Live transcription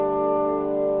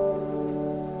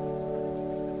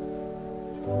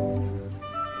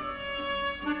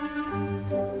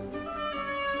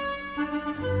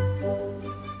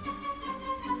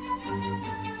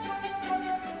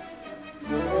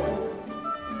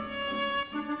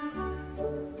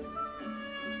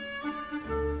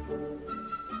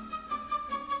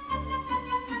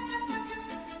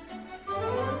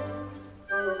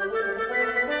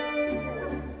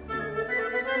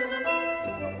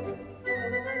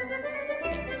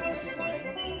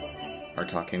our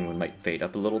talking might fade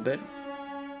up a little bit.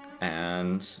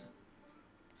 And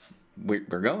we're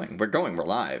going. We're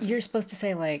live. You're supposed to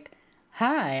say, like,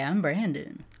 hi, I'm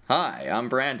Brandon. Hi, I'm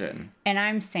Brandon. And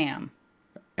I'm Sam.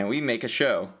 And we make a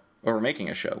show. Or we're making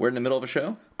a show. We're in the middle of a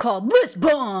show. Called List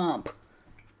Bump!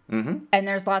 Mm-hmm. And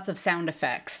there's lots of sound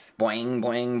effects. Boing,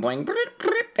 boing, boing.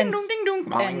 And, Ding, ding, ding.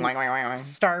 Boing, and boing, boing, boing.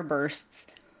 starbursts.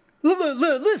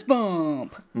 List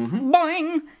Bump! Mm-hmm.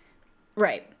 Boing!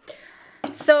 Right.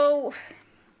 So,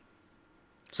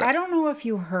 I don't know if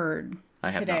you heard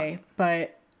today,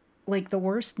 but, like, the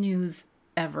worst news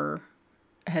ever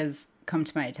has come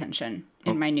to my attention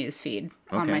in my news feed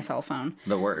on my cell phone.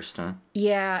 The worst, huh?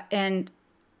 Yeah, and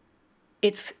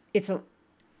it's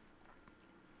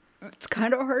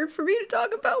kind of hard for me to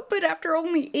talk about, but after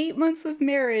only 8 months of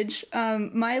marriage,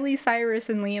 Miley Cyrus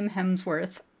and Liam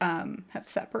Hemsworth have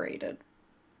separated.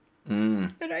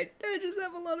 And I just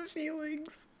have a lot of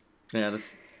feelings. Yeah,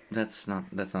 that's not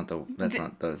the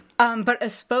But a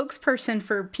spokesperson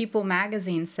for People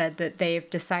magazine said that they've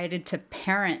decided to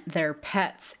parent their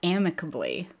pets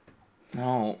amicably.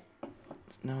 No,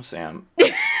 Sam.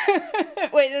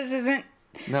 Wait, this isn't...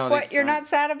 No, what, you're not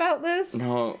sad about this?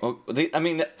 No,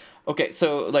 okay,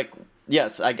 so, like,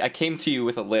 yes, I came to you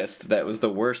with a list that was the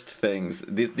worst things.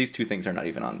 These two things are not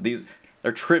even on.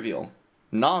 They're trivial.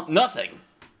 Nothing.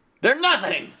 They're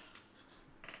nothing!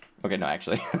 Okay, no,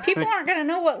 actually. People aren't going to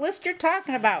know what list you're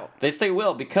talking about. They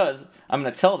will, because I'm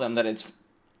going to tell them that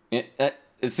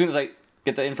as soon as I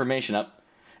get the information up,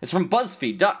 it's from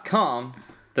BuzzFeed.com,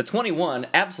 the 21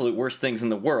 absolute worst things in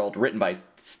the world, written by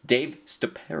Dave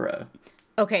Stopera.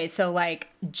 Okay, so, like,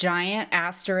 giant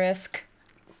asterisk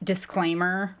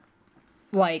disclaimer,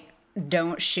 like,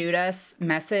 don't shoot us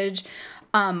message.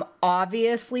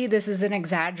 Obviously, this is an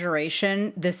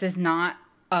exaggeration. This is not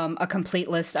a complete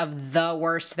list of the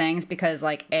worst things because,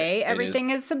 like, A,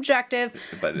 everything is subjective.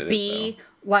 But it B, is,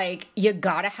 like, you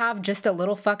gotta have just a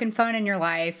little fucking fun in your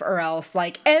life or else,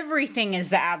 like, everything is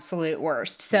the absolute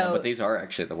worst. So, no, but these are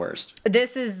actually the worst.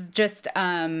 this is just,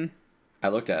 I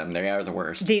looked at them. They are the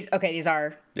worst. these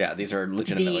are... Yeah, these are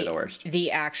legitimately the worst.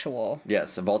 The actual...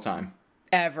 Yes, of all time.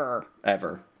 Ever.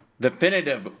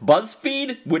 Definitive.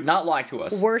 BuzzFeed would not lie to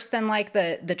us. Worse than, like,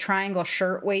 the Triangle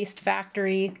Shirtwaist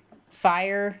Factory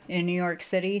fire in New York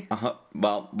City.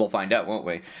 Well, we'll find out, won't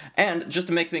we? And just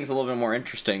to make things a little bit more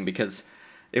interesting, because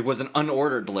it was an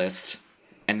unordered list,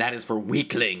 and that is for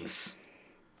weaklings.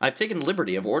 I've taken the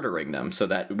liberty of ordering them so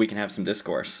that we can have some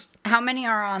discourse. How many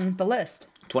are on the list?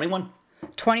 21.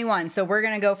 21. So we're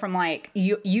going to go from, like,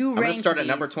 you I'm going to start at these.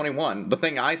 number 21. The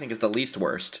thing I think is the least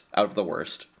worst out of the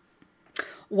worst.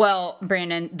 Well,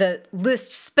 Brandon, the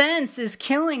list Spence is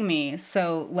killing me.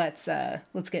 So let's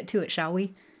get to it, shall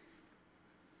we?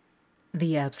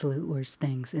 The absolute worst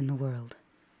things in the world.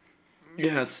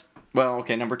 Yes. Well,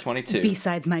 okay, number 22.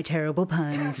 Besides my terrible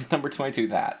puns. Number 22,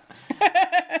 that.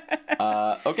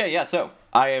 Okay, yeah, so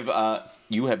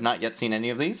you have not yet seen any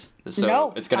of these, so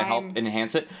No, it's going to help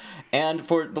enhance it. And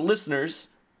for the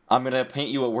listeners, I'm going to paint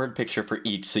you a word picture for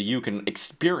each so you can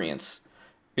experience.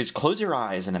 Just close your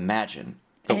eyes and imagine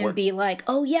the and word. be like,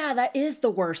 oh yeah, that is the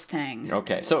worst thing.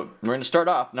 Okay, so we're going to start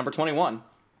off, number 21.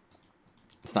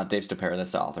 It's not Dave Stopera,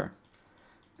 that's the author.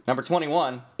 Number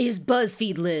 21. Is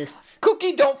BuzzFeed lists.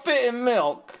 Cookie don't fit in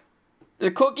milk.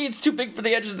 The cookie, it's too big for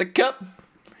the edge of the cup.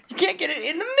 You can't get it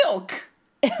in the milk.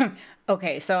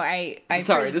 Okay, so I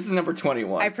Sorry, this is number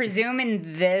 21. I presume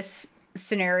in this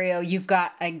scenario you've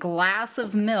got a glass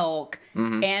of milk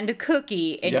and a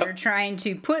cookie, and you're trying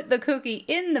to put the cookie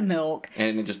in the milk,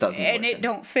 and it just doesn't work. And it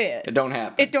don't fit. It don't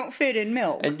happen. It don't fit in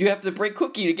milk. And you have to break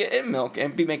cookie to get in milk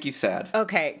and make you sad.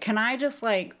 Okay, can I just,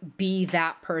 like, be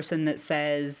that person that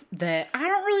says that I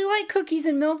don't really like cookies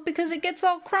and milk because it gets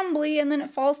all crumbly and then it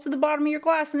falls to the bottom of your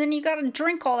glass and then you gotta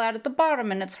drink all that at the bottom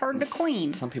and it's hard to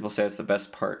clean. Some people say it's the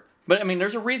best part. But, I mean,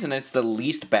 there's a reason it's the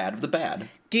least bad of the bad.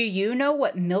 Do you know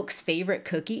what Milk's favorite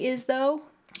cookie is, though?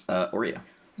 Oreo.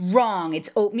 Wrong.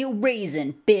 It's oatmeal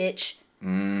raisin, bitch.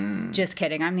 Just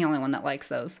kidding. I'm the only one that likes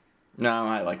those. No,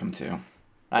 I like them too.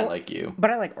 I like you. But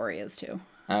I like Oreos too.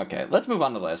 Okay, let's move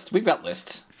on to the list. We've got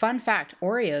lists. Fun fact,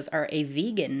 Oreos are a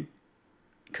vegan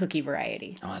cookie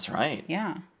variety. Oh, that's right.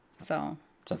 Yeah. So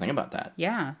think about that.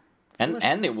 Yeah.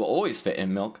 And they will always fit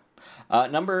in milk.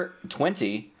 Number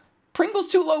 20, Pringles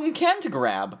too low in can to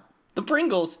grab. The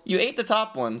Pringles, you ate the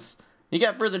top ones. You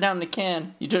got further down the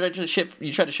can. You try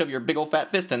to shove your big old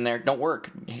fat fist in there. Don't work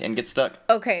and get stuck.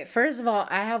 Okay, first of all,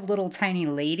 I have little tiny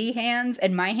lady hands,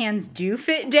 and my hands do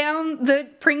fit down the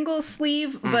Pringles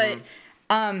sleeve. But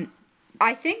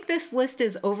I think this list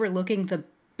is overlooking the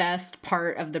best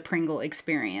part of the Pringle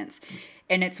experience,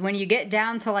 and it's when you get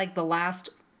down to like the last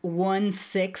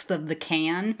 1/6 of the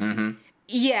can.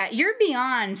 Yeah, you're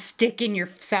beyond sticking your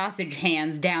sausage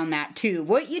hands down that tube.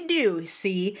 What you do,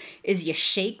 see, is you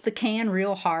shake the can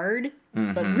real hard,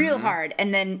 but real hard,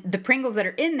 and then the Pringles that are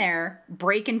in there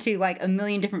break into like a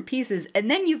million different pieces, and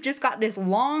then you've just got this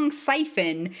long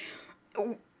siphon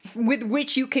with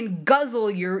which you can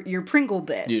guzzle your Pringle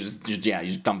bits. You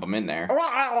just dump them in there.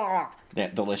 Yeah,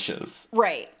 delicious.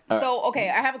 Right. So, okay,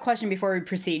 I have a question before we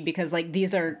proceed, because, like,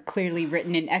 these are clearly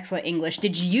written in excellent English.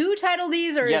 Did you title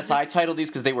these, or Yes, I titled these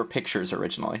because they were pictures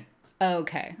originally.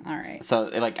 Okay, all right. So,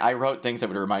 like, I wrote things that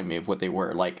would remind me of what they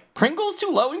were. Like, Pringles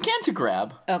too low in can to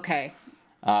grab. Okay.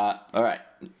 All right.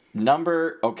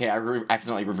 Okay, I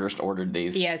accidentally reversed ordered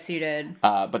these. Yes, you did.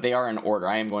 But they are in order.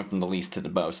 I am going from the least to the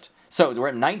most. So, we're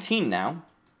at 19 now.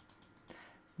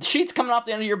 Sheets coming off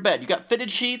the end of your bed. You got fitted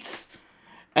sheets,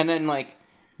 and then, like,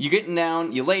 you getting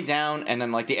down, you lay down, and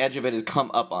then, like, the edge of it has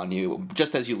come up on you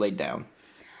just as you laid down.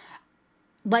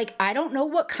 Like, I don't know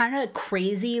what kind of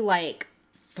crazy, like,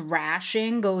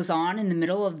 thrashing goes on in the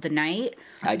middle of the night.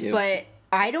 I do. But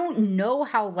I don't know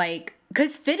how, like,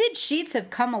 because fitted sheets have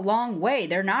come a long way.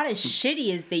 They're not as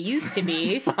shitty as they used to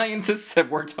be. Scientists have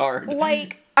worked hard.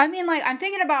 Like, I mean, like, I'm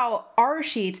thinking about our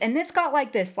sheets, and it's got,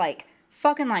 like, this, like,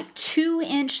 fucking, like,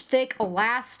 2-inch thick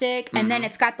elastic, and then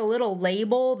it's got the little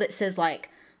label that says, like,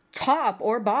 top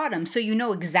or bottom, so you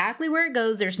know exactly where it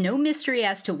goes. There's no mystery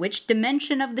as to which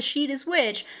dimension of the sheet is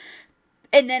which.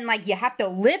 And then, like, you have to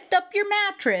lift up your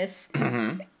mattress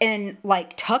and,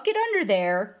 like, tuck it under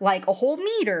there, like, a whole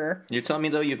meter. You're telling me,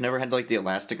 though, you've never had, like, the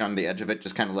elastic on the edge of it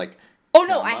just kind of, like... Oh,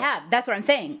 no, I have. That's what I'm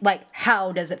saying. Like,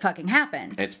 how does it fucking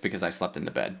happen? It's because I slept in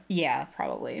the bed. Yeah,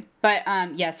 probably. But,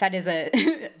 yes, that is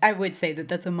I would say that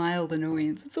that's a mild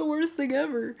annoyance. It's the worst thing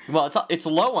ever. Well, it's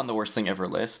low on the worst thing ever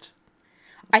list.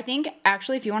 I think,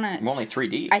 actually, if you want to... We're only 3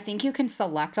 deep. I think you can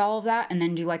select all of that and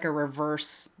then do, like, a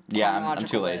reverse Yeah, I'm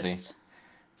too lazy.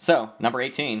 So, number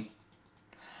 18.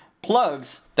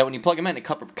 Plugs that when you plug them in, it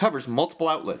covers multiple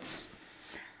outlets.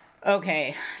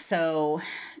 Okay, so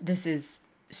this is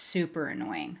super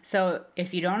annoying. So,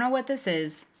 if you don't know what this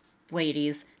is,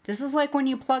 ladies, this is like when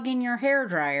you plug in your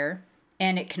hairdryer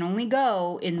and it can only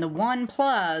go in the one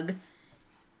plug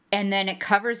and then it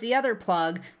covers the other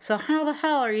plug. So, how the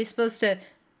hell are you supposed to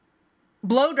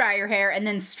blow dry your hair and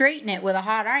then straighten it with a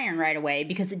hot iron right away,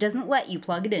 because it doesn't let you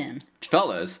plug it in?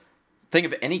 Fellas, think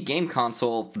of any game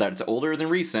console that's older than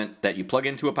recent that you plug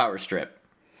into a power strip.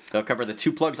 They'll cover the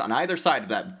 2 plugs on either side of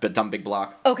that dumb big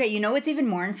block. Okay, you know what's even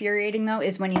more infuriating, though,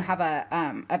 is when you have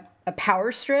a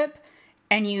power strip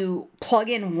and you plug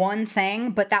in one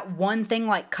thing, but that one thing,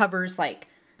 like, covers, like,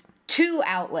 2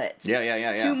 outlets.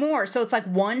 Yeah. 2 more. So it's like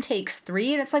 1 takes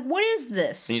 3, and it's like, what is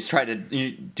this? And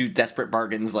you do desperate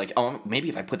bargains, like, oh, maybe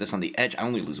if I put this on the edge, I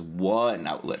only lose 1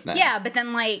 outlet then. Yeah, but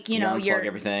then, like, you know, your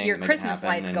Christmas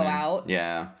lights go out.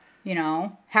 Yeah. You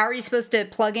know? How are you supposed to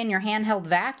plug in your handheld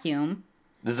vacuum?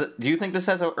 Do you think this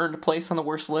has earned a place on the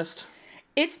worst list?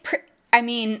 It's I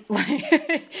mean,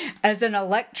 like, as an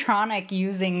electronic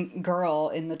using girl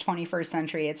in the 21st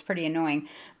century, it's pretty annoying.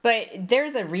 But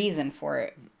there's a reason for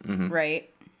it, right?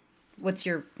 What's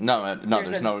your... No,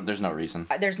 there's no reason.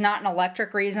 There's not an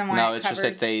electric reason why No, it it's covers...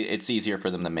 just that it's easier for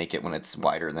them to make it when it's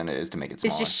wider than it is to make it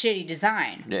smaller. It's just shitty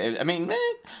design. I mean,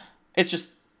 it's just...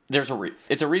 It's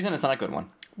a reason, it's not a good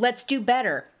one. Let's do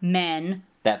better, men.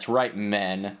 That's right,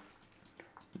 men.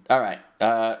 Alright,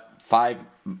 5...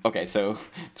 Okay, so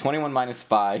 21 minus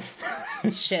 5.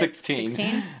 Shit,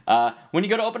 16. When you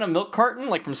go to open a milk carton,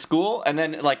 like, from school, and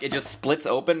then, like, it just splits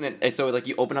open, and so, like,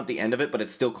 you open up the end of it, but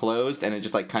it's still closed, and it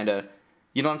just, like, kind of...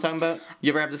 You know what I'm talking about?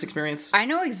 You ever have this experience? I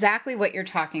know exactly what you're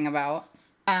talking about.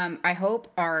 I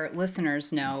hope our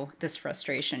listeners know this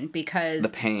frustration, because... The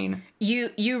pain. You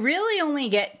really only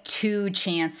get 2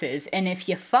 chances, and if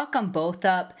you fuck them both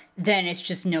up, then it's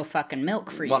just no fucking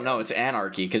milk for you. Well, no, it's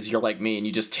anarchy, because you're like me, and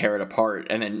you just tear it apart,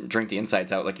 and then drink the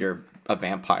insides out like you're a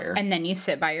vampire. And then you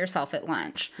sit by yourself at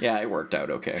lunch. Yeah, it worked out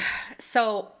okay.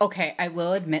 So, okay, I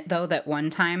will admit, though, that one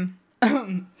time,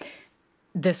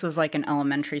 this was like in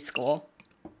elementary school,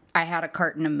 I had a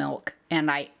carton of milk, and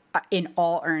I... in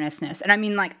all earnestness, and I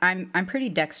mean, like, I'm pretty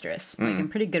dexterous. Like, I'm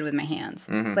pretty good with my hands.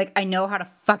 Like, I know how to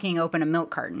fucking open a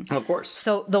milk carton. Of course.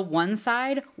 So the one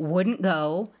side wouldn't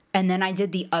go, and then I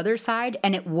did the other side,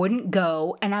 and it wouldn't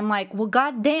go, and I'm like, well,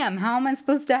 goddamn, how am I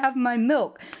supposed to have my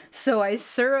milk? So I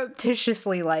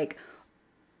surreptitiously, like,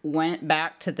 went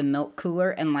back to the milk cooler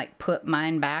and, like, put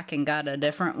mine back and got a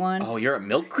different one. Oh, you're a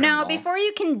milk criminal. Now, before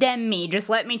you condemn me, just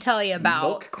let me tell you about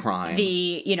milk crime.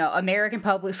 The, American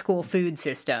public school food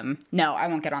system. No, I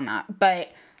won't get on that.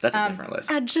 But that's a different list.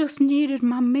 I just needed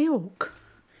my milk.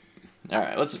 All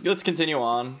right, let's continue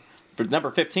on. For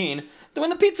number 15, when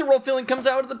the pizza roll filling comes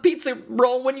out of the pizza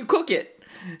roll when you cook it.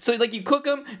 So, like, you cook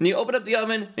them, and you open up the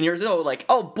oven, and you're so like,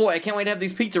 oh boy, I can't wait to have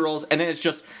these pizza rolls, and then it's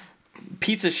just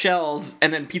pizza shells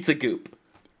and then pizza goop.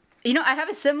 You know, I have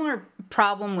a similar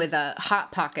problem with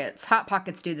Hot Pockets. Hot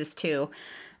Pockets do this too.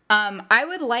 I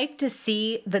would like to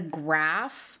see the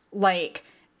graph, like,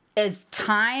 as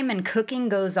time and cooking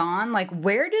goes on, like,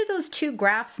 where do those two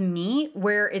graphs meet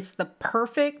where it's the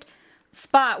perfect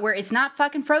spot where it's not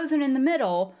fucking frozen in the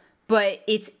middle, but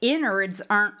its innards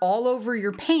aren't all over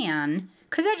your pan,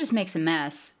 because that just makes a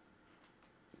mess.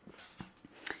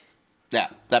 Yeah,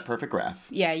 that perfect graph.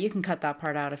 Yeah, you can cut that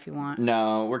part out if you want.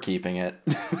 No, we're keeping it.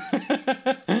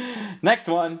 Next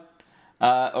one.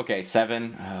 Okay,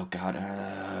 7. Oh,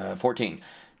 God. 14.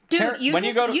 Dude,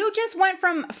 you just went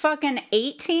from fucking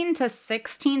 18 to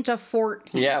 16 to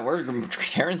 14. Yeah, we're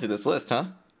tearing through this list, huh?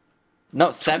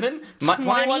 No, 7?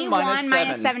 21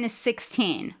 minus 7 is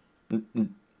 16.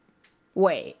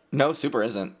 Wait. No, super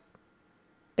isn't.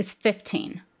 It's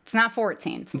 15. It's not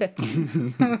 14. It's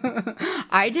 15.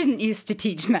 I didn't used to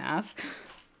teach math.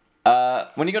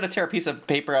 When you go to tear a piece of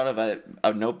paper out of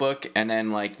a notebook and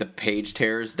then, like, the page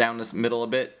tears down this middle a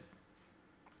bit.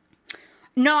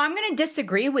 No, I'm going to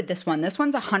disagree with this one. This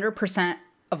one's 100%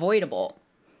 avoidable.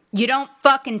 You don't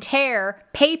fucking tear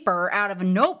paper out of a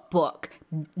notebook.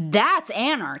 That's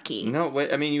anarchy. No,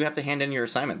 wait, I mean, you have to hand in your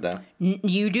assignment, though.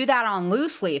 You do that on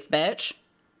loose leaf, bitch.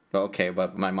 Okay,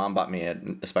 but my mom bought me a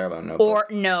spiral bound notebook. Or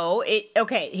no,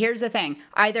 okay, here's the thing.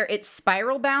 Either it's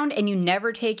spiral bound and you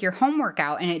never take your homework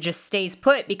out and it just stays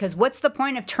put, because what's the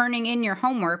point of turning in your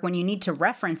homework when you need to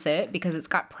reference it because it's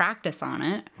got practice on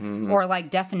it, or like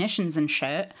definitions and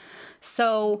shit.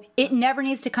 So it never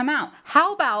needs to come out.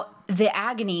 How about the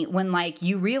agony when, like,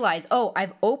 you realize, oh,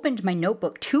 I've opened my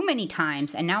notebook too many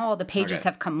times and now all the pages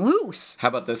have come loose. How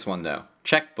about this one, though?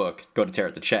 Checkbook, go to tear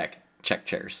at the check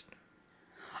chairs.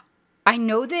 I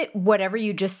know that whatever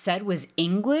you just said was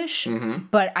English,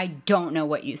 but I don't know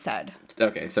what you said.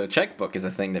 Okay, so a checkbook is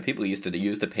a thing that people used to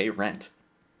use to pay rent.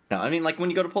 Now, I mean, like, when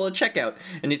you go to pull a check out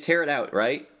and you tear it out,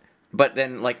 right? But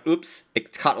then, like, oops,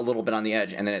 it caught a little bit on the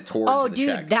edge and then it tore into the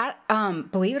check. Oh, dude,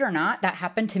 that, believe it or not, that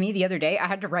happened to me the other day. I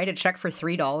had to write a check for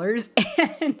 $3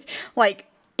 and, like,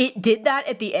 it did that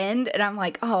at the end, and I'm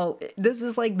like, oh, this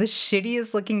is, like, the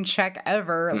shittiest looking check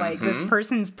ever. Like, this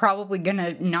person's probably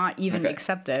gonna not even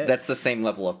accept it. That's the same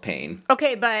level of pain.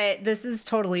 Okay, but this is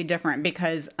totally different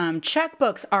because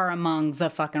checkbooks are among the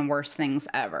fucking worst things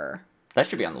ever. That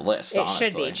should be on the list, honestly. It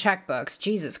should be, checkbooks.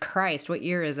 Jesus Christ, what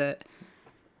year is it?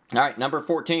 All right, number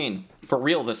 14. For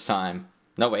real this time.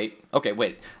 No, wait. Okay,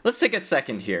 wait. Let's take a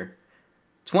second here.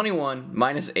 21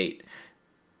 minus 8.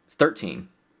 It's 13.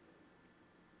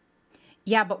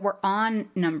 Yeah, but we're on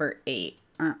number 8,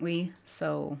 aren't we?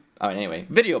 So. Oh, anyway,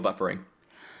 video buffering.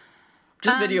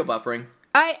 Just video buffering.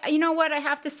 You know what? I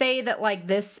have to say that, like,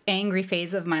 this angry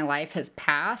phase of my life has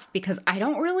passed because I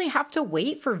don't really have to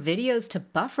wait for videos to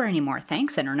buffer anymore.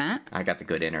 Thanks, internet. I got the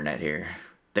good internet here.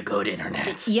 The good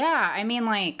internet. Yeah, I mean,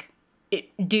 like,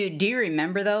 dude, do you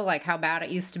remember, though, like, how bad it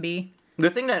used to be?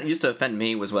 The thing that used to offend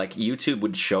me was, like, YouTube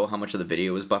would show how much of the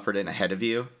video was buffered in ahead of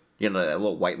you. You know, that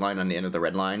little white line on the end of the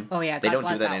red line. Oh, yeah. They don't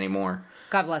do that anymore.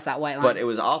 God bless that white line. But it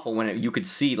was awful when you could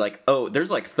see, like, oh, there's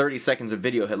like 30 seconds of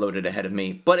video had loaded ahead of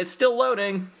me, but it's still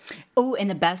loading. Oh, and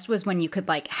the best was when you could,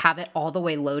 like, have it all the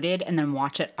way loaded and then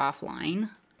watch it offline.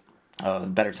 Oh,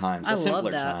 better times. I love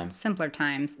that. Times. Simpler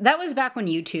times. That was back when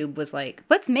YouTube was like,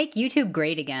 let's make YouTube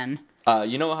great again.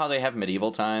 You know how they have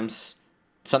medieval times?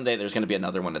 Someday there's going to be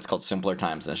another one that's called Simpler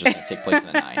Times, and it's just going to take place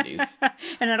in the 90s.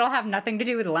 And it'll have nothing to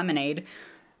do with lemonade.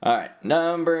 All right,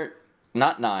 number,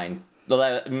 not 9,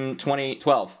 11, 20,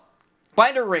 12.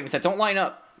 Binder rings that don't line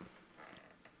up.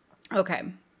 Okay.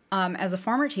 As a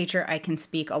former teacher, I can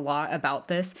speak a lot about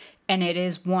this, and it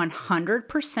is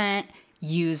 100%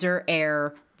 user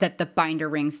error that the binder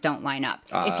rings don't line up.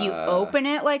 If you open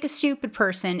it like a stupid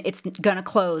person, it's gonna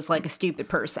close like a stupid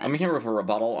person. I'm here with a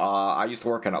rebuttal. I used to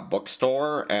work in a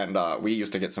bookstore, and we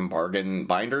used to get some bargain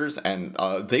binders, and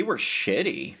they were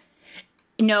shitty.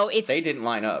 No, they didn't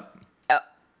line up.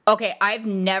 Okay, I've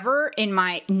never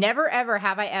ever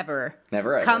have I ever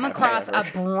come across a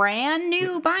brand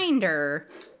new binder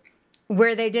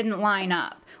where they didn't line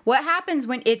up. What happens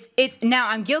when it's now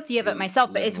I'm guilty of it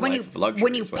myself, but it's when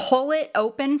you pull it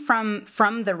open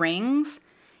from the rings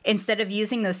instead of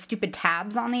using those stupid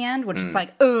tabs on the end, which is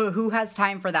like, who has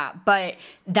time for that? But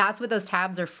that's what those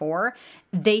tabs are for.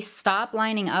 They stop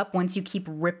lining up once you keep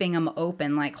ripping them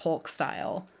open like Hulk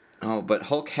style. Oh, but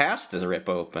Hulk has to rip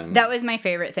open. That was my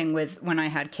favorite thing with when I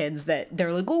had kids, that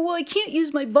they're like, oh, well, I can't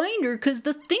use my binder because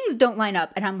the things don't line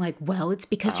up. And I'm like, well, it's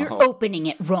because you're opening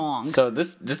it wrong. So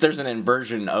this there's an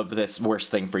inversion of this worst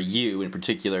thing for you in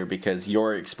particular, because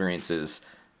your experience is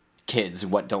kids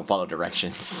what don't follow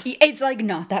directions. It's like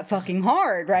not that fucking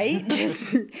hard, right?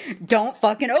 Just don't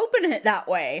fucking open it that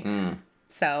way.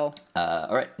 So.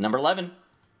 All right, number 11.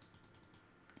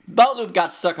 Belt loop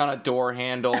got stuck on a door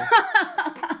handle.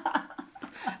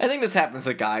 I think this happens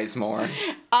to guys more.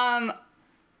 I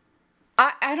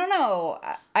don't know.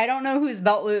 I don't know whose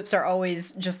belt loops are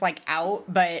always just like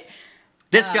out, but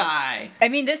This guy I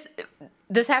mean this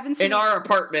happens to in me, our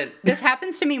apartment. This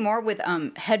happens to me more with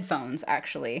headphones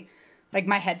actually. Like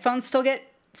my headphones still get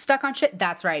stuck on shit.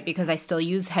 That's right, because I still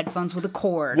use headphones with a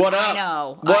cord. What up? I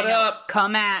know. What up?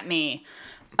 Come at me.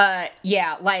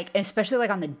 Yeah, like especially like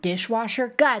on the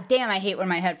dishwasher. God damn, I hate when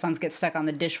my headphones get stuck on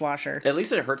the dishwasher. At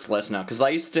least it hurts less now, because I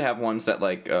used to have ones that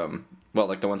like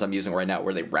like the ones I'm using right now,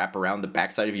 where they wrap around the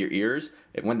backside of your ears.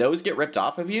 When those get ripped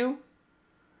off of you,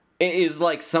 it is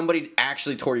like somebody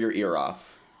actually tore your ear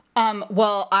off.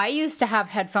 Well, I used to have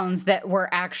headphones that were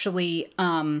actually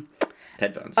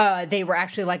Headphones. they were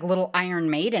actually like little Iron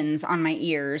Maidens on my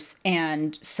ears,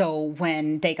 and so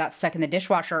when they got stuck in the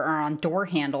dishwasher or on door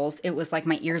handles, it was like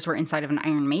my ears were inside of an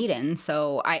Iron Maiden.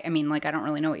 So I mean, like, I don't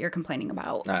really know what you're complaining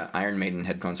about. Iron Maiden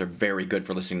headphones are very good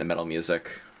for listening to metal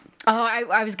music. Oh,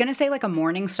 I was gonna say like a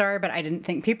Morning Star, but I didn't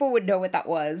think people would know what that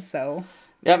was. So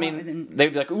Yeah, I mean, they'd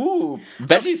be like, ooh,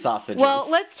 veggie sausages. well,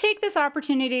 let's take this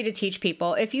opportunity to teach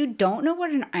people. If you don't know what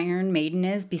an Iron Maiden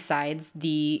is, besides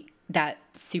that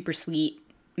super sweet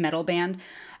metal band,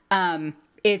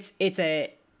 it's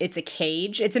a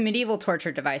cage. It's a medieval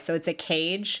torture device. So it's a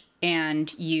cage,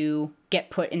 and you get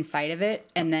put inside of it,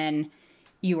 and then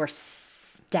you are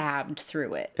stabbed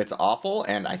through it. It's awful,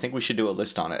 and I think we should do a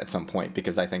list on it at some point,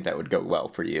 because I think that would go well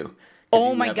for you.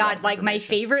 Oh my god, like my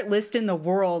favorite list in the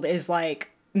world is like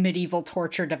medieval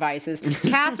torture devices.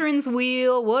 Catherine's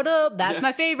Wheel, what up? That's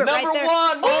my favorite Number right there.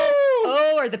 one!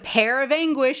 Oh, or the Pear of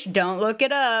Anguish. Don't look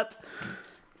it up.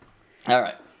 All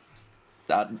right.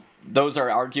 Those are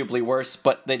arguably worse,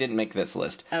 but they didn't make this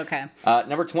list. Okay.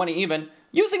 Number 20 even,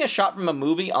 using a shot from a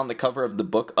movie on the cover of the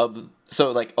book of...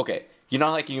 So, like, okay, you know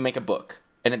how like, you make a book,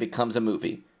 and it becomes a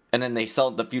movie, and then they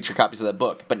sell the future copies of that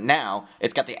book, but now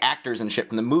it's got the actors and shit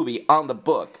from the movie on the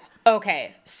book.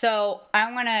 Okay, so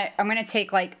I'm gonna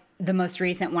take like the most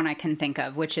recent one I can think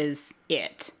of, which is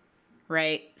It,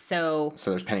 right? So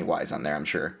there's Pennywise on there, I'm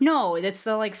sure. no, it's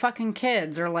the like fucking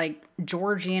kids, or like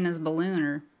Georgie and his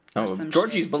balloon, or some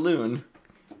Georgie's shit. Balloon.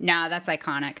 Nah, that's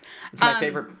iconic. It's my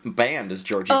favorite band is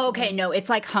Georgie's Oh, okay, Balloon. no, it's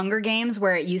like Hunger Games,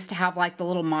 where it used to have like the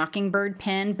little mockingbird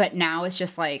pin, but now it's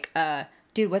just like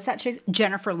dude, what's that chick?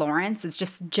 Jennifer Lawrence. It's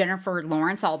just Jennifer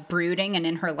Lawrence all brooding and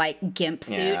in her like gimp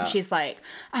suit. Yeah. And she's like,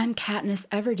 I'm Katniss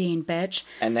Everdeen, bitch.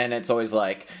 And then it's always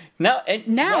like, now in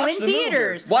watch the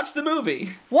theaters. Movie. Watch the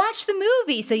movie. Watch the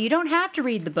movie so you don't have to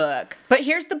read the book. But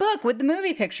here's the book with the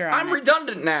movie picture on I'm it.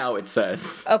 redundant now, it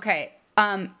says. Okay.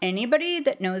 Anybody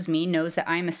that knows me knows that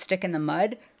I'm a stick in the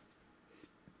mud.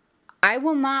 I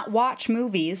will not watch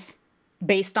movies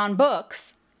based on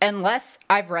books unless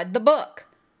I've read the book.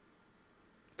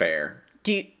 Fair.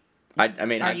 Do you, I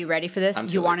mean, are you ready for this? I'm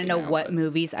You too want to lazy know now, what but-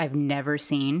 movies I've never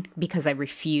seen because I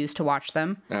refuse to watch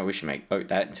them? We should make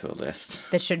that into a list.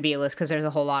 That should be a list because there's a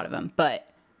whole lot of them, but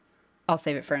I'll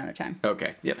save it for another time.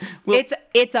 Okay. Yeah. Well,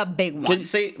 It's a big one. can you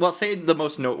say the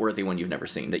most noteworthy one you've never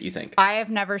seen that you think? I have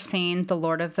never seen the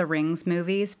Lord of the Rings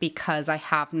movies because I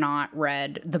have not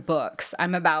read the books.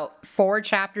 I'm about 4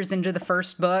 chapters into the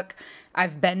first book.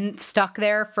 I've been stuck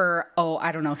there for,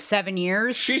 7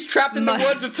 years. She's trapped in the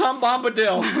woods with Tom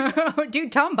Bombadil.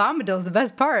 Dude, Tom Bombadil's the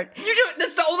best part.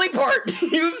 That's the only part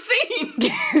you've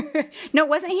seen. No,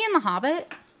 wasn't he in The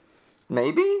Hobbit?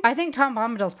 Maybe. I think Tom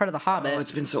Bombadil's part of The Hobbit. Oh,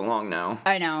 it's been so long now.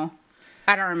 I know.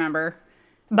 I don't remember.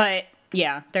 But,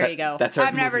 yeah, there you go. That's our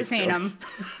I've never movie seen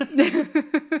story.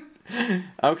 him.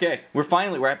 Okay,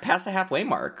 we're at past the halfway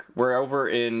mark. We're over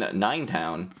in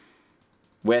Ninetown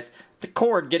with the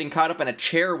cord getting caught up in a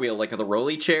chair wheel, like the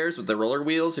rolly chairs with the roller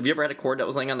wheels. Have you ever had a cord that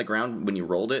was laying on the ground when you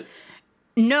rolled it?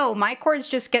 No, my cords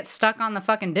just get stuck on the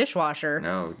fucking dishwasher.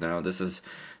 No, this is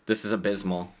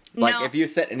abysmal. Like, No. if you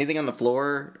set anything on the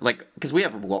floor, like, because we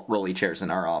have rolly chairs in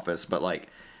our office, but like,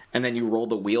 and then you roll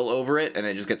the wheel over it, and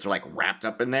it just gets like wrapped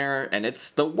up in there, and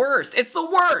it's the worst. It's the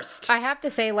worst. I have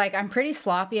to say, like, I'm pretty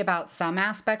sloppy about some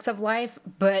aspects of life,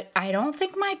 but I don't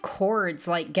think my cords,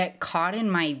 like, get caught in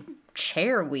my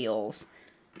chair wheels.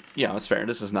 Yeah, that's fair.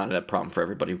 This is not a problem for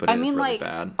everybody, but it is really like,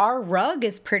 bad. our rug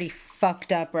is pretty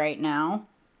fucked up right now,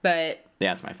 but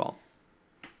Yeah, it's my fault.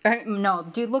 No,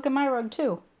 dude, look at my rug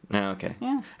too. Oh, okay.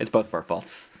 Yeah. It's both of our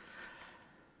faults.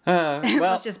 Well,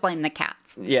 Let's just blame the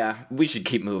cats. yeah, we should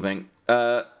keep moving.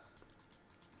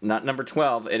 Not number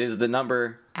 12. It is the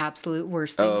number... Absolute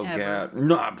worst thing ever. God.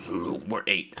 No, we're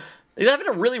 8. It's having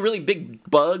a really, really big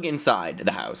bug inside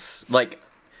the house. Like,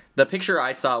 the picture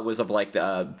I saw was of, like,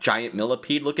 the giant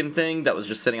millipede-looking thing that was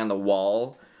just sitting on the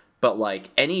wall. But, like,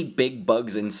 any big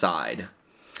bugs inside.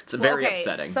 It's very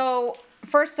upsetting. So,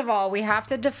 first of all, we have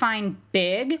to define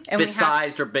big. And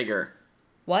Fist-sized or bigger.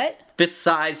 What?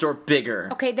 Fist-sized or bigger.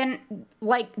 Okay, then,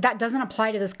 like, that doesn't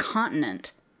apply to this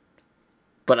continent.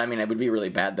 But, I mean, it would be really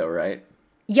bad, though, right?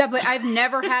 Yeah, but I've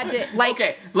never had to, like...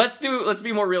 Okay, let's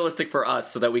be more realistic for us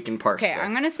so that we can parse Okay, this.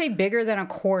 I'm gonna say bigger than a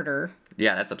quarter.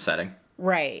 Yeah, that's upsetting.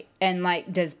 Right. And,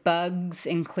 like, does bugs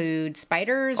include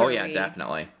spiders? Oh, yeah,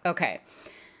 definitely. Okay.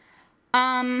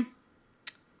 I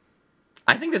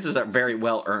think this is a very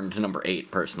well-earned number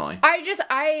 8, personally.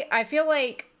 I feel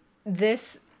like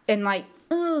this, and, like,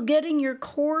 getting your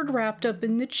cord wrapped up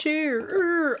in the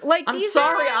chair. Like, I'm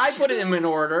sorry I put it in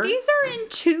order. These are in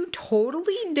two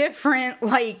totally different,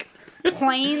 like,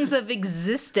 planes of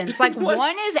existence. Like,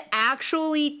 one is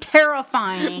actually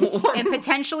terrifying and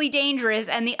potentially dangerous,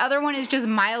 and the other one is just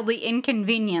mildly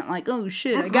inconvenient. Like, oh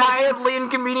shit, It's mildly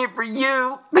inconvenient for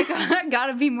you. I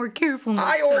gotta be more careful next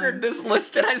time. I ordered this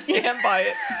list and I stand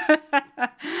by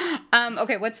it.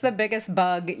 Okay, what's the biggest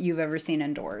bug you've ever seen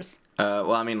indoors?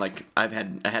 Well, I mean, like, I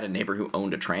had a neighbor who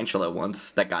owned a tarantula once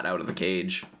that got out of the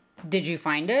cage. Did you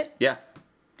find it? Yeah.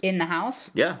 In the house?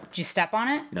 Yeah. Did you step on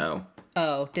it? No.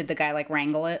 Oh, did the guy, like,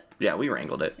 wrangle it? Yeah, we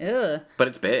wrangled it. Ugh. But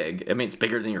it's big. I mean, it's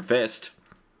bigger than your fist.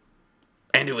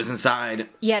 And it was inside.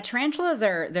 Yeah, tarantulas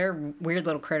they're weird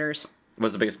little critters.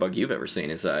 What's the biggest bug you've ever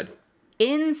seen inside?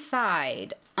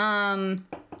 Inside.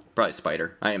 Probably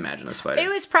spider. I imagine a spider. It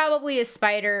was probably a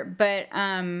spider, but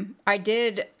I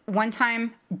did one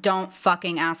time, don't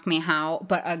fucking ask me how,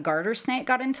 but a garter snake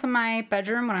got into my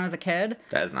bedroom when I was a kid.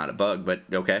 That is not a bug, but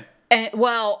okay. And,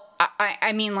 well,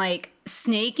 I mean, like,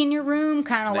 snake in your room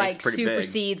kind of, like, pretty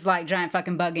supersedes, like, giant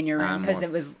fucking bug in your room, because more-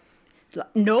 it was...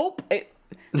 Nope.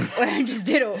 I just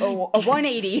did a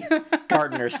 180.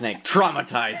 Gardener snake.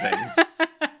 Traumatizing.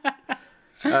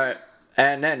 Alright.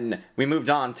 And then we moved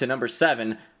on to number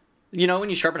 7. You know when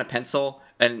you sharpen a pencil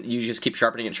and you just keep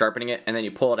sharpening it, and then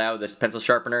you pull it out of this pencil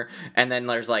sharpener, and then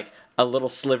there's like a little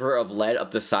sliver of lead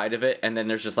up the side of it, and then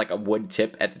there's just like a wood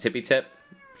tip at the tippy tip?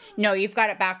 No, you've got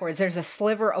it backwards. There's a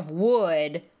sliver of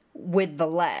wood with the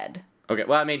lead. Okay,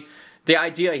 well, I mean, the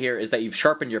idea here is that you've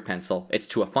sharpened your pencil. It's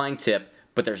to a fine tip,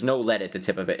 but there's no lead at the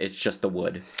tip of it. It's just the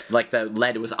wood. Like the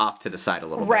lead was off to the side a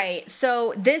little bit. Right.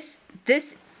 So this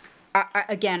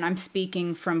again, I'm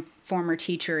speaking from former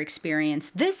teacher experience.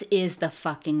 This is the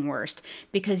fucking worst,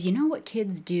 because you know what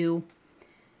kids do?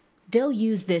 They'll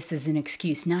use this as an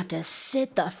excuse not to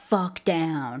sit the fuck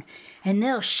down. And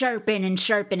they'll sharpen and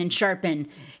sharpen and sharpen.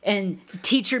 And the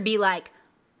teacher be like,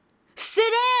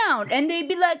 sit down. And they'd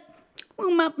be like,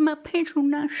 well, my pencil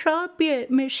not sharp yet,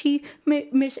 Miss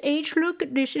H, look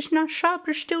at this. It's not sharp.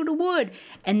 There's still the wood.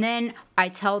 And then I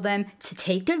tell them to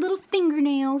take their little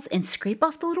fingernails and scrape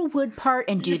off the little wood part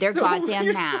and do their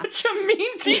goddamn math. You're such a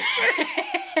mean teacher.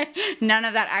 None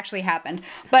of that actually happened.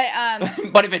 But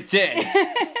But if it did.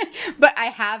 but I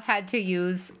have had to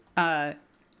use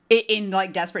in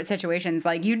like desperate situations,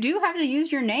 like you do have to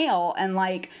use your nail and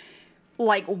like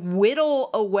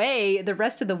whittle away the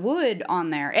rest of the wood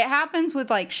on there. It happens with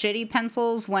like shitty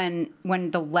pencils when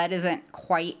the lead isn't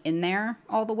quite in there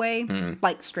all the way,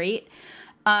 like straight.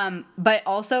 But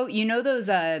also, you know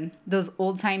those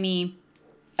old-timey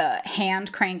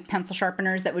hand crank pencil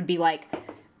sharpeners that would be like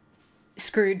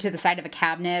screwed to the side of a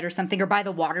cabinet or something, or by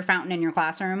the water fountain in your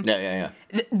classroom? Yeah.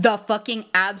 The fucking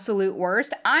absolute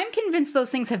worst. I'm convinced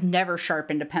those things have never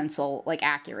sharpened a pencil like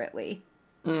accurately.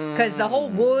 Because the whole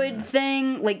wood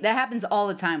thing, like, that happens all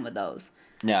the time with those.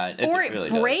 Yeah, it really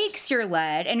breaks your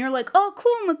lead, and you're like, oh,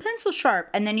 cool, my pencil sharp.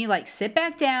 And then you, like, sit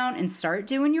back down and start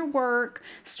doing your work,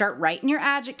 start writing your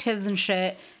adjectives and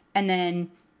shit, and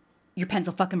then your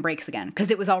pencil fucking breaks again,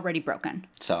 because it was already broken.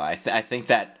 So I think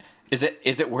that...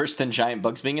 Is it worse than giant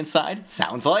bugs being inside?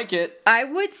 Sounds like it. I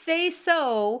would say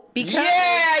so, because... Yeah,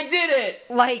 I did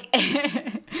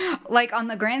it! Like on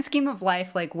the grand scheme of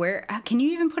life, like where... Can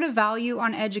you even put a value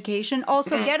on education?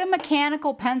 Also, get a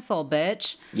mechanical pencil,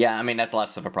 bitch. Yeah, I mean, that's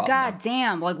less of a problem. God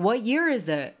damn, like what year is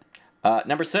it?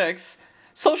 Number 6...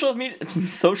 Social media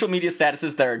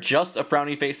statuses that are just a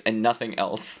frowny face and nothing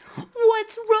else.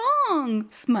 What's wrong?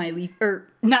 Not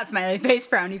smiley face,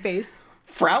 frowny face.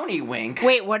 Frowny wink?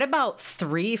 Wait, what about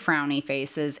 3 frowny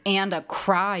faces and a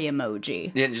cry emoji?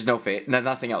 Yeah, just no face,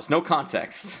 nothing else. No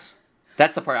context.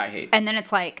 That's the part I hate. And then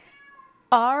it's like,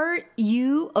 are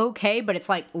you okay? But it's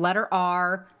like letter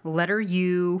R, letter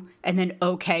U, and then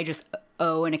okay, just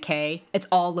O and a K. It's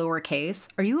all lowercase.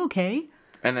 Are you okay?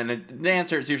 And then the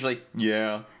answer is usually,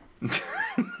 yeah.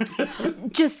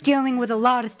 Just dealing with a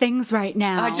lot of things right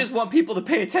now. I just want people to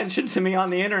pay attention to me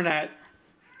on the internet.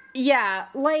 Yeah,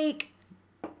 like,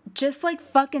 just like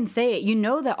fucking say it. You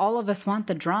know that all of us want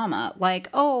the drama. Like,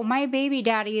 oh, my baby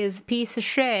daddy is a piece of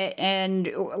shit, and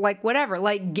like whatever.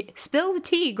 Like, spill the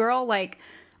tea, girl. Like,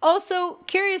 also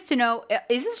curious to know,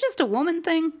 is this just a woman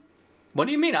thing? What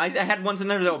do you mean? I had ones in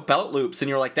there that were belt loops, and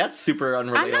you're like, that's super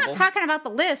unrelatable. I'm not talking about the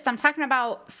list. I'm talking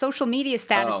about social media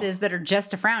statuses that are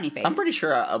just a frowny face. I'm pretty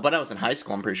sure, when I was in high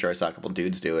school, I'm pretty sure I saw a couple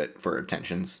dudes do it for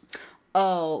attentions.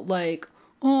 Oh, like,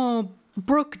 oh,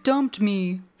 Brooke dumped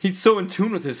me. He's so in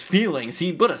tune with his feelings,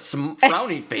 he put a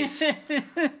frowny face.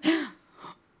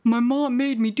 My mom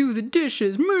made me do the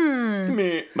dishes.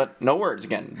 Meh. But no words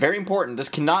again. Very important. This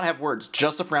cannot have words,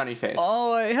 just a frowny face.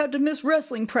 Oh, I had to miss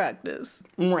wrestling practice.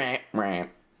 Rah.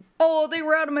 Oh, they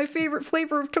were out of my favorite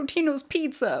flavor of Totino's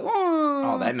pizza.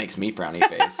 Oh, that makes me frowny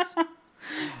face.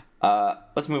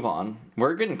 Let's move on.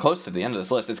 We're getting close to the end of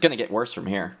this list. It's going to get worse from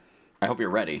here. I hope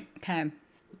you're ready. Okay.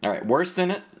 All right, worst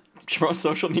in it.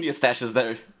 Social media statuses that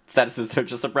are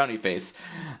just a brownie face.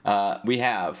 We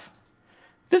have,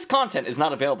 this content is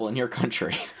not available in your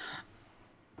country.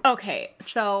 Okay,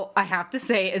 so I have to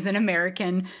say, as an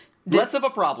American, less of a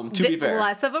problem, to be fair.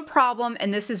 Less of a problem,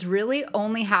 and this has really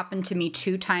only happened to me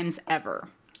 2 times ever.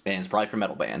 And it's probably for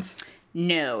metal bands.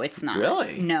 No, it's not.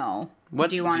 Really? No.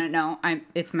 What do you want to know?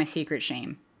 It's my secret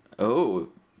shame. Oh,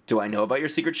 do I know about your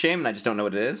secret shame and I just don't know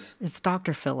what it is? It's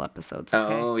Dr. Phil episodes,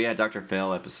 okay? Oh, yeah, Dr.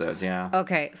 Phil episodes, yeah.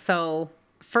 Okay, so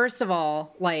first of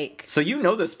all, like... So you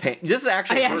know this pain. This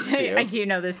actually hurts you. I do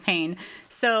know this pain.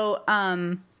 So,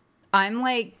 I'm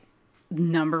like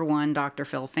 #1 Dr.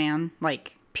 Phil fan,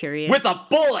 like, period. With a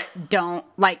bullet! Don't,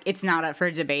 like, it's not up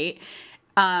for debate.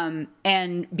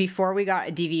 And before we got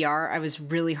a DVR, I was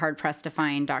really hard pressed to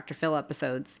find Dr. Phil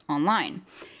episodes online.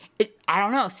 I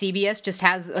don't know, CBS just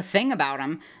has a thing about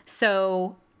them.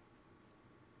 So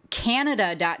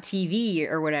Canada.tv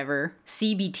or whatever,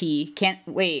 CBT,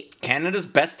 Canada's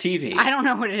best TV. I don't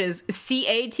know what it is.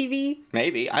 CATV?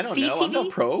 Maybe. I don't know. CTV? I'm no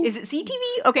pro. Is it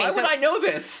CTV? Okay. Why would I know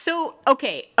this? So,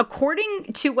 okay,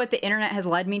 according to what the internet has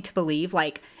led me to believe,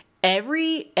 like,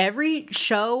 every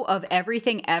show of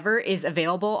everything ever is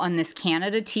available on this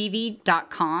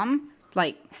CanadaTV.com,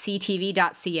 like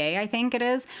CTV.ca, I think it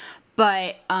is.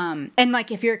 But, and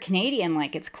like, if you're a Canadian,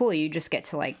 like, it's cool. You just get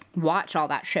to, like, watch all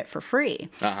that shit for free.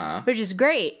 Uh-huh. Which is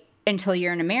great until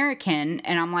you're an American.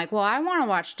 And I'm like, well, I want to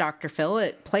watch Dr. Phil.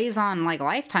 It plays on, like,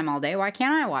 Lifetime all day. Why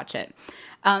can't I watch it?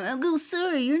 I'll go,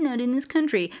 sorry, you're not in this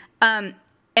country. And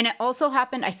it also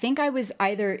happened, I think I was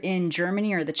either in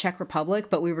Germany or the Czech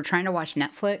Republic, but we were trying to watch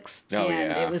Netflix. Oh,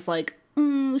 and yeah. it was like,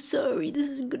 sorry, this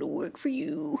isn't going to work for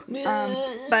you.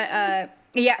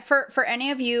 Yeah, for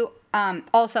any of you,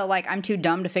 also, like, I'm too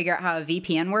dumb to figure out how a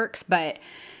VPN works, but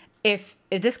if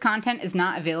this content is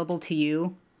not available to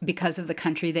you because of the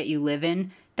country that you live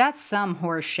in, that's some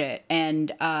horse shit,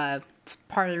 and it's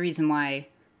part of the reason why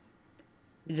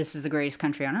this is the greatest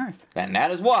country on earth. And that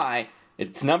is why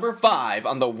it's #5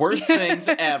 on the worst things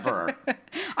ever.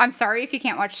 I'm sorry if you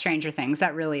can't watch Stranger Things.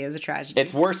 That really is a tragedy.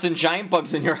 It's worse than giant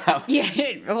bugs in your house. Yeah,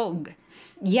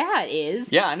 yeah, it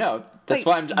is. Yeah, I know. That's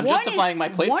why I'm justifying my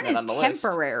placement on the list. One is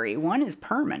temporary. One is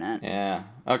permanent. Yeah.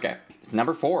 Okay.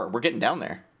 #4. We're getting down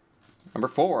there.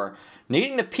 #4.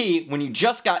 Needing to pee when you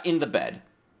just got into bed.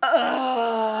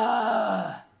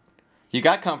 You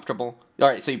got comfortable. All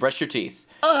right, so you brushed your teeth.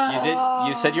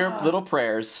 You said your little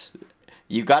prayers.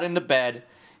 You got into bed.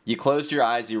 You closed your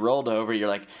eyes. You rolled over. You're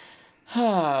like,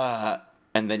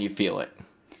 and then you feel it.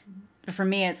 For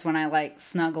me, it's when I, like,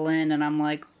 snuggle in and I'm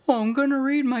like, oh, I'm gonna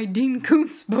read my Dean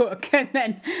Koontz book, and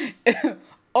then,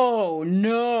 oh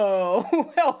no,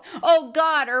 oh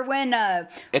God, or when,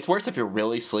 It's worse if you're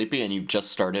really sleepy and you've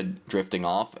just started drifting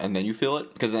off, and then you feel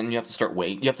it, because then you have to start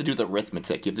waiting. You have to do the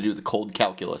arithmetic. You have to do the cold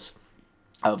calculus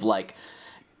of, like,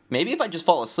 maybe if I just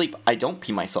fall asleep, I don't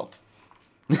pee myself.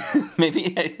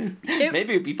 maybe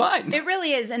it'd be fine. It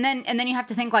really is, and then you have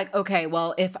to think, like, okay,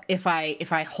 well, if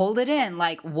I hold it in,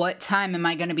 like, what time am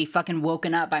I going to be fucking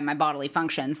woken up by my bodily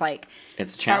functions? Like,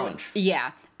 it's a challenge.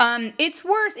 Yeah. It's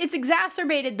worse. It's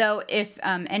exacerbated though if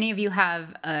any of you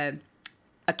have a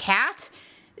cat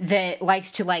that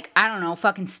likes to, like, I don't know,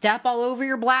 fucking step all over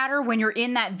your bladder when you're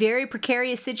in that very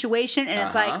precarious situation, and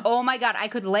it's like, oh my God, I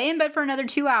could lay in bed for another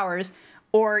 2 hours,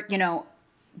 or, you know.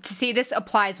 To see, this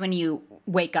applies when you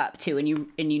wake up too and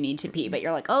you need to pee, but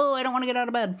you're like, oh, I don't want to get out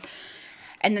of bed.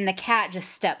 and then the cat just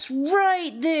steps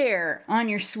right there on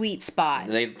your sweet spot.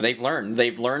 They've learned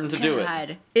to do it.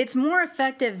 God, it's more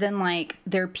effective than like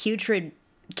their putrid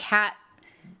cat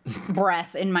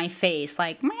breath in my face.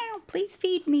 Like, meow, please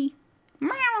feed me.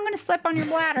 Meow, I'm gonna step on your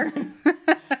bladder.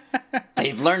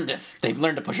 They've learned this. They've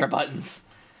learned to push our buttons.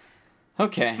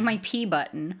 Okay. My pee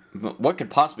button. What could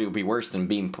possibly be worse than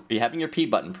having your pee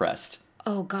button pressed?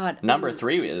 Oh God. Number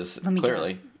 3 is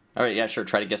clearly. Guess. All right, yeah, sure.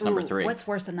 Try to guess number 3. What's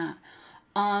worse than that?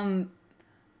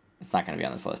 It's not going to be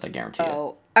on this list, I guarantee it.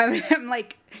 Oh, I'm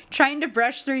like trying to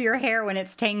brush through your hair when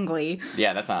it's tangly.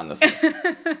 Yeah, that's not on this list.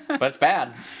 But it's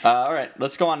bad. All right,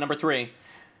 let's go on number 3.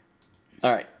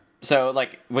 All right, so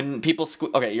like when people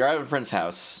okay, you're at a friend's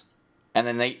house, and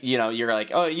then you're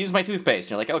like, oh, use my toothpaste.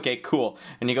 And you're like, okay, cool.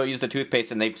 And you go use the toothpaste,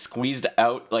 and they've squeezed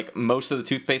out like most of the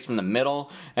toothpaste from the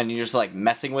middle, and you're just like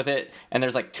messing with it, and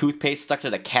there's like toothpaste stuck to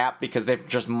the cap because they're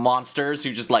just monsters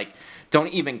who just like don't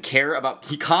even care about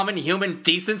common human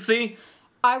decency.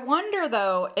 I wonder,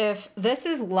 though, if this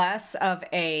is less of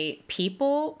a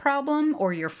people problem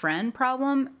or your friend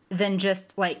problem than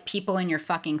just, like, people in your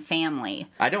fucking family.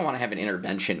 I don't want to have an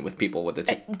intervention with people with the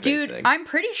toothpaste Dude, thing. I'm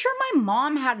pretty sure my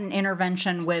mom had an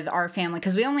intervention with our family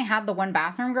because we only had the one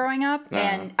bathroom growing up.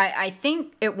 And I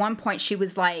think at one point she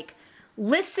was like,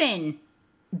 listen,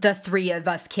 the 3 of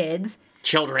us kids.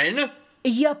 Children?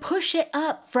 You push it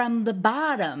up from the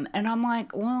bottom. And I'm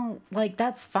like, well, like,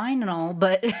 that's fine and all,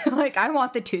 but, like, I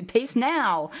want the toothpaste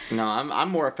now. No, I'm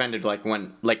more offended, like,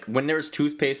 when there's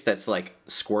toothpaste that's, like,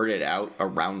 squirted out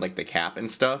around, like, the cap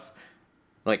and stuff.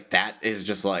 Like, that is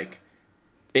just, like,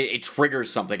 it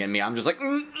triggers something in me. I'm just like,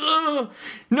 no!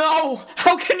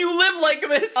 How can you live like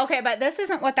this? Okay, but this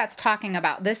isn't what that's talking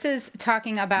about. This is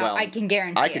talking about, Well, I can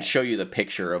guarantee I could show you the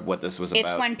picture of what this was about.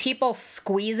 It's when people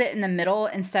squeeze it in the middle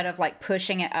instead of, like,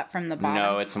 pushing it up from the bottom.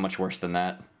 No, it's so much worse than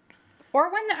that.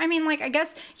 Or when, I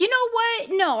guess, you know what?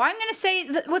 No, I'm going to say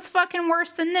that what's fucking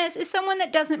worse than this is someone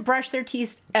that doesn't brush their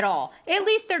teeth at all. At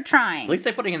least they're trying. At least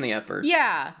they're putting in the effort.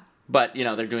 Yeah. But,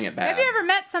 they're doing it bad. Have you ever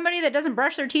met somebody that doesn't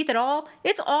brush their teeth at all?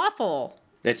 It's awful.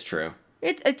 It's true.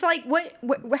 It's like, what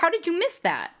how did you miss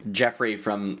that? Jeffrey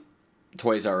from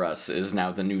Toys R Us is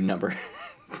now the new number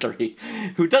 3,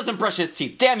 who doesn't brush his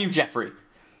teeth. Damn you, Jeffrey.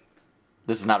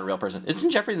 This is not a real person. Isn't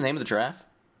Jeffrey the name of the giraffe?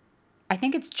 I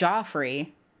think it's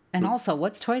Joffrey. And also,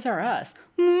 what's Toys R Us?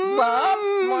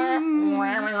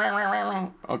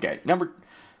 Okay,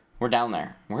 we're down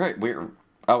there. We're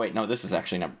oh wait, no, this is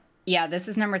actually number. Yeah, this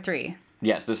is number 3.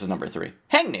 Yes, this is number 3.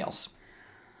 Hangnails.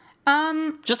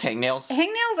 Just hangnails.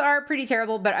 Hangnails are pretty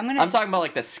terrible, but I'm talking about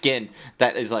like the skin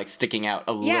that is like sticking out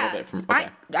a little bit from. Okay.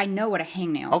 I know what a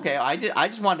hangnail. Okay, I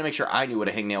just wanted to make sure I knew what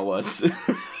a hangnail was.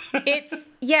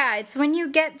 It's when you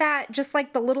get that just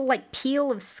like the little like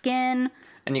peel of skin.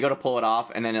 And you go to pull it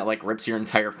off, and then it like rips your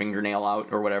entire fingernail out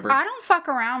or whatever. I don't fuck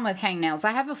around with hangnails.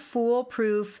 I have a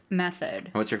foolproof method.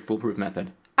 What's your foolproof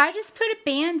method? I just put a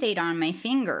Band-Aid on my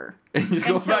finger. And just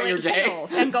go about your day?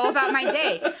 Heals and go about my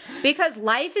day. Because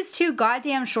life is too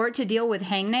goddamn short to deal with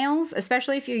hangnails,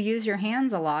 especially if you use your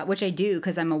hands a lot, which I do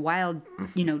because I'm a wild,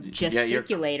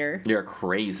 gesticulator. You're a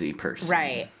crazy person.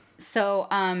 Right. So,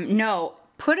 no,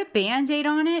 put a Band-Aid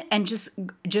on it and just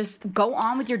go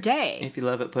on with your day. If you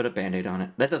love it, put a Band-Aid on it.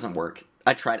 That doesn't work.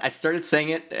 I tried. I started saying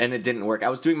it, and it didn't work. I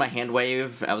was doing my hand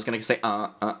wave. I was going to say,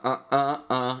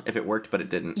 if it worked, but it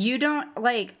didn't. You don't,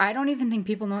 I don't even think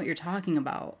people know what you're talking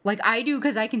about. Like, I do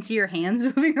because I can see your hands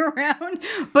moving around.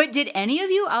 But did any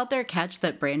of you out there catch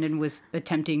that Brandon was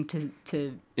attempting to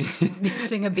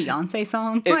sing a Beyonce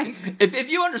song?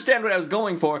 If you understand what I was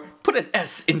going for, put an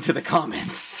S into the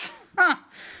comments.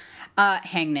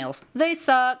 Hangnails. They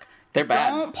suck. They're bad.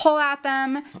 Don't pull at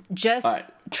them. Just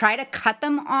try to cut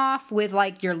them off with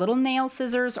like your little nail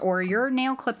scissors or your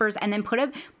nail clippers, and then put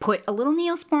a little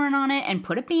Neosporin on it and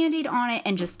put a Band-Aid on it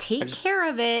and just take care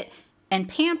of it and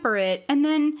pamper it, and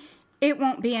then it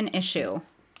won't be an issue.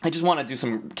 I just want to do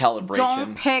some calibration.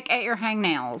 Don't pick at your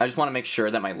hangnails. I just want to make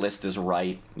sure that my list is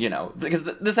right, because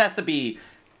this has to be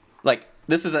like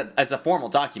it's a formal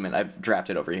document I've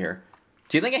drafted over here.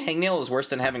 Do you think a hangnail is worse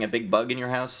than having a big bug in your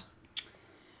house?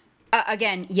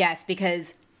 Again, yes,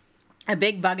 because a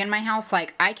big bug in my house,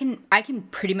 like, I can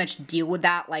pretty much deal with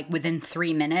that, like, within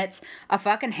 3 minutes. A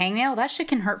fucking hangnail, that shit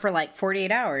can hurt for, like, 48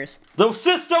 hours. The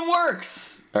system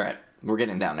works! All right, we're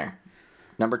getting down there.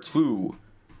 Number 2,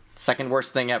 second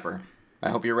worst thing ever. I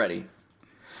hope you're ready.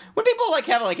 When people, like,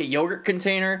 have, like, a yogurt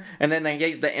container, and then they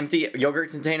get the empty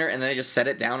yogurt container, and then they just set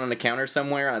it down on the counter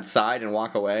somewhere outside and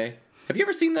walk away. Have you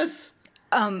ever seen this?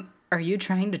 Are you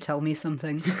trying to tell me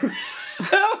something?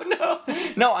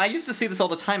 No, I used to see this all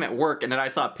the time at work, and then I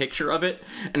saw a picture of it,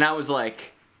 and I was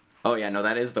like, Oh yeah, no,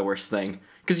 that is the worst thing.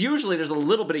 Because usually there's a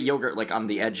little bit of yogurt like on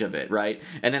the edge of it, right?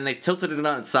 And then they tilted it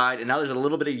on its side, and now there's a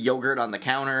little bit of yogurt on the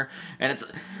counter, and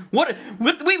it's what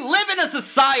we live in a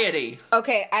society.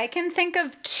 Okay, I can think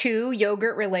of 2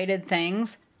 yogurt-related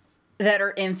things that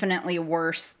are infinitely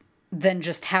worse than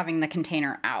just having the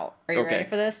container out. Are you ready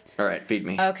for this? All right, feed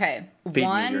me. Okay, Feed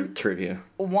me your trivia.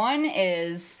 one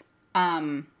is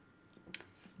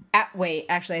wait,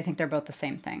 actually, I think they're both the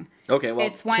same thing. Okay, well,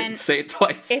 It's when- say it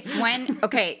twice. It's when,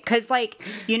 okay, because, like,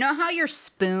 you know how your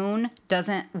spoon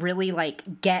doesn't really,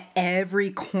 like, get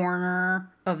every corner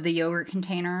of the yogurt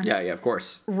container? yeah, of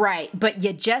course. Right, but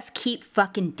you just keep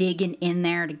fucking digging in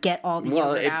there to get all the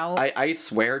yogurt out. I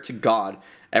swear to God,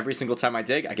 every single time I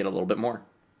dig, I get a little bit more.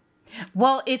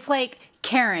 Well, it's like,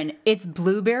 Karen, it's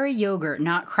blueberry yogurt,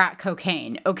 not crack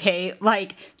cocaine, okay?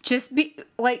 Like, just be,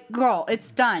 like, girl, it's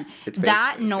done. It's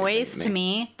That basically the same noise thing to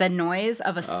me, the noise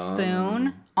of a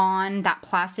spoon on that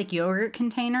plastic yogurt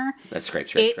container, That's scrape.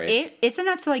 it's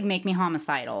enough to, like, make me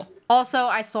homicidal. Also,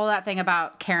 I stole that thing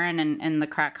about Karen and the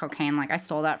crack cocaine. Like, I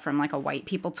stole that from, like, a white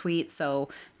people tweet, so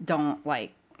don't,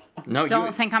 like, No,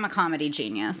 don't think I'm a comedy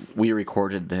genius. We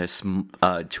recorded this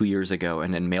 2 years ago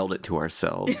and then mailed it to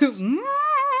ourselves.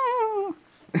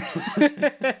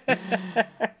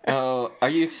 Are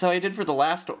you excited for the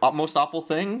last most awful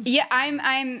thing? Yeah,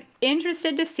 I'm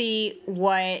interested to see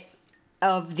what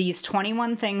of these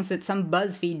 21 things that some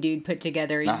BuzzFeed dude put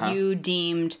together you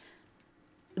deemed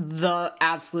the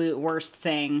absolute worst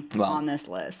thing on this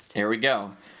list. Here we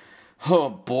go. Oh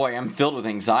boy, I'm filled with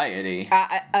anxiety.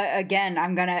 Again,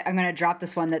 I'm gonna drop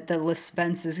this one that the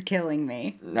suspense is killing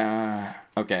me.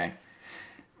 Okay.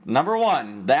 Number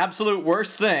 1, the absolute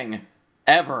worst thing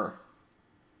ever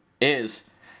is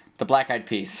the Black Eyed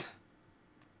Peas.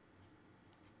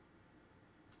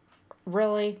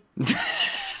 Really? It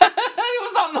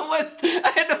was on the list.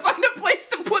 I had to find a place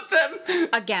to put them.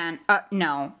 Again,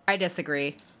 no, I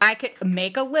disagree. I could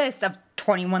make a list of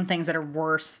 21 things that are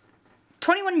worse.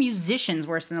 21 musicians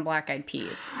worse than the Black Eyed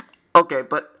Peas. Okay,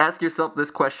 but ask yourself this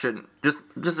question. Just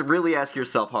really ask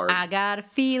yourself hard. I got a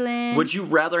feeling. Would you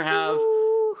rather have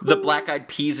the Black Eyed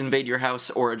Peas invade your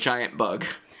house or a giant bug?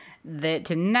 That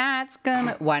tonight's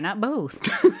gonna... Why not both?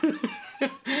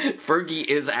 Fergie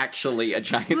is actually a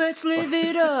giant... Let's live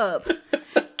it up.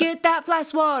 Get that fly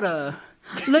swatter.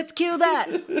 Let's kill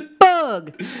that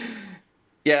bug.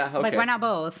 Yeah, okay. Like, why not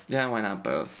both? Yeah, why not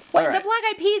both? Like, All right. the Black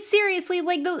Eyed Peas, seriously,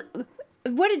 like,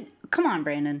 come on,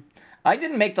 Brandon. I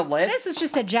didn't make the list. This was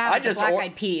just a jab at the Black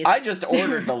Eyed Peas. I just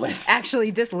ordered the list.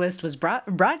 Actually, this list was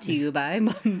brought to you by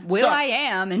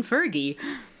will.i.am and Fergie.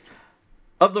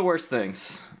 Of the worst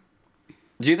things,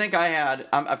 do you think I had...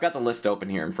 I've got the list open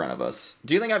here in front of us.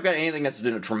 Do you think I've got anything that's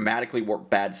in a dramatically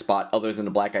bad spot other than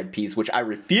the Black Eyed Peas, which I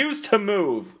refuse to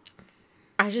move?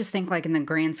 I just think, like, in the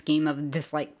grand scheme of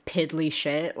this, like, piddly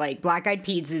shit, like, Black Eyed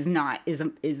Peas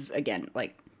is again,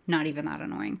 like, not even that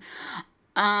annoying.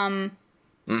 A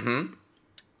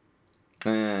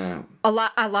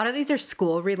lot of these are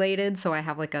school related, so I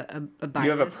have, like, a bias. You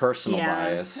have a personal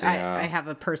bias, yeah. I have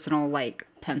a personal, like,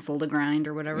 pencil to grind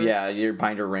or whatever. Yeah, your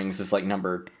binder rings is, like,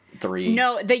 number 3.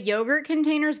 No, the yogurt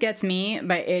containers gets me,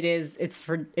 but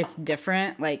it's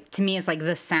different. Like, to me, it's, like,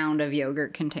 the sound of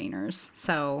yogurt containers,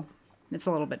 so... It's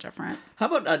a little bit different.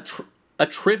 How about a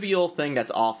trivial thing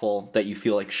that's awful that you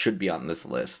feel like should be on this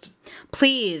list?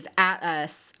 Please, at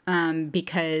us,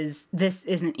 because this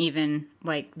isn't even,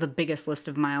 like, the biggest list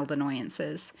of mild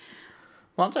annoyances.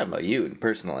 Well, I'm talking about you,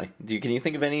 personally. Can you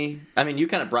think of any... I mean, you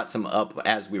kind of brought some up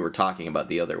as we were talking about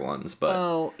the other ones, but...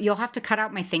 Oh, you'll have to cut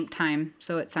out my think time,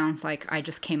 so it sounds like I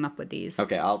just came up with these.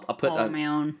 Okay, I'll put... all on my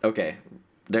own. Okay.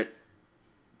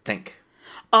 Think.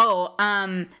 Oh,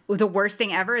 the worst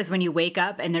thing ever is when you wake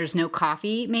up and there's no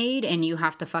coffee made and you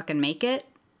have to fucking make it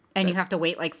and you have to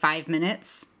wait like 5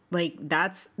 minutes. Like,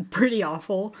 that's pretty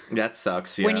awful. That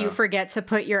sucks, yeah. When you forget to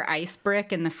put your ice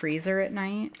brick in the freezer at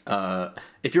night.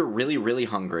 If you're really, really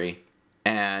hungry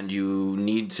and you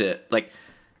need to, like...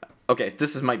 Okay,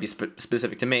 this might be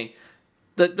specific to me.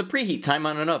 The preheat time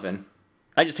on an oven.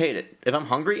 I just hate it. If I'm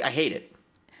hungry, I hate it.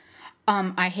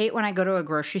 I hate when I go to a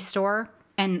grocery store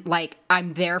and, like,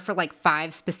 I'm there for, like,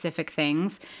 5 specific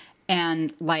things,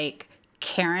 and, like,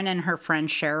 Karen and her friend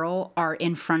Cheryl are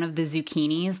in front of the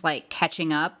zucchinis, like,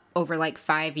 catching up over, like,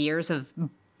 5 years of,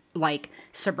 like,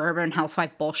 suburban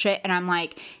housewife bullshit, and I'm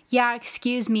like, yeah,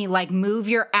 excuse me, like, move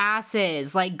your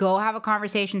asses, like, go have a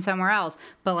conversation somewhere else,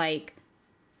 but, like,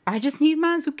 I just need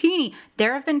my zucchini.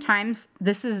 There have been times,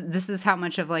 this is how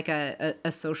much of, like, a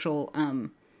social,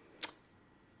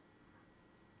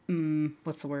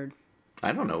 what's the word?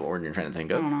 I don't know what word you're trying to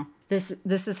think of. I don't know.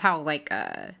 This is how, like,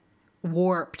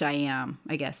 warped I am,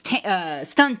 I guess.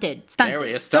 Stunted. There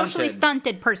we go, stunted. Socially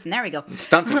stunted person. There we go.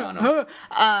 Stunting on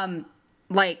him.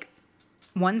 Like,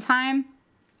 one time,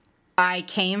 I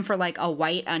came for, like, a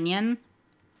white onion,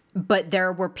 but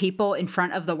there were people in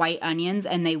front of the white onions,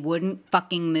 and they wouldn't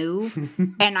fucking move,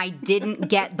 and I didn't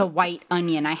get the white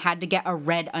onion. I had to get a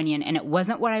red onion, and it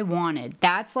wasn't what I wanted.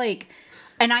 That's, like...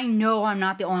 And I know I'm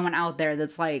not the only one out there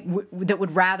that's like, that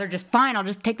would rather just, fine, I'll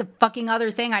just take the fucking other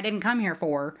thing I didn't come here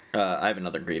for. I have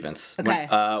another grievance. Okay.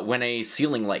 When a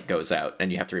ceiling light goes out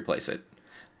and you have to replace it.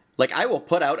 Like, I will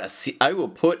put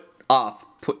off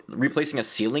replacing a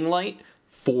ceiling light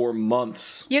for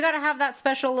months. You gotta have that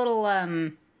special little,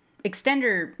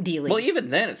 extender dealie. Well, even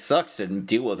then, it sucks to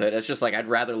deal with it. It's just like, I'd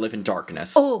rather live in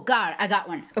darkness. Oh, God, I got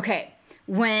one. Okay.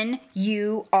 When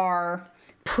you are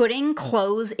putting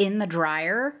clothes in the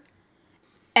dryer,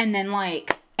 and then,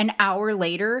 like, an hour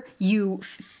later, you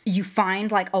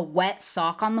find, like, a wet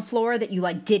sock on the floor that you,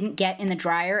 like, didn't get in the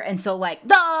dryer, and so, like,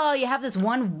 oh, you have this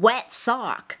one wet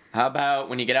sock. How about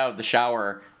when you get out of the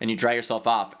shower and you dry yourself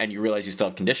off and you realize you still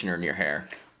have conditioner in your hair?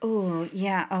 Oh,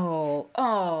 yeah.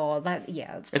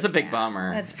 That's It's a big bad.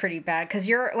 bummer. That's pretty bad, because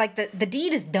you're, like, the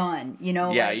deed is done, you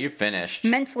know? Yeah, like, you finished.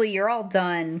 mentally, you're all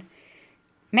done.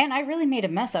 Man, I really made a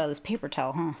mess out of this paper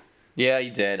towel, huh? Yeah,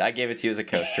 you did. I gave it to you as a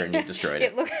coaster and you destroyed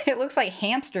it. It looks like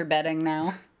hamster bedding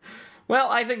now. Well,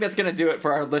 I think that's going to do it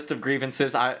for our list of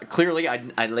grievances. I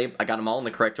got them all in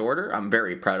the correct order. I'm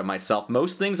very proud of myself.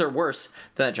 Most things are worse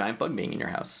than a giant bug being in your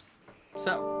house.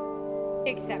 So.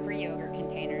 Except for yogurt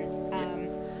containers.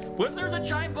 What if there's a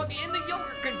giant bug in the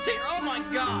yogurt container? Oh my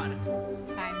god!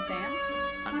 I'm Sam.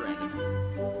 I'm Brandon.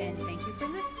 And thank you for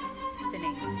listening.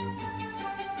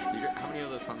 How many of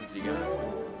those pumpkins do you got?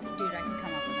 Dude, I can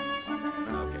come up with them.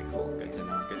 Oh, okay, cool. Good to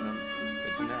know. Good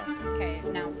to know. Okay,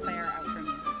 now play our outro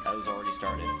music. That was already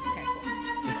started. Okay,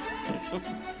 cool.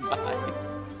 Bye.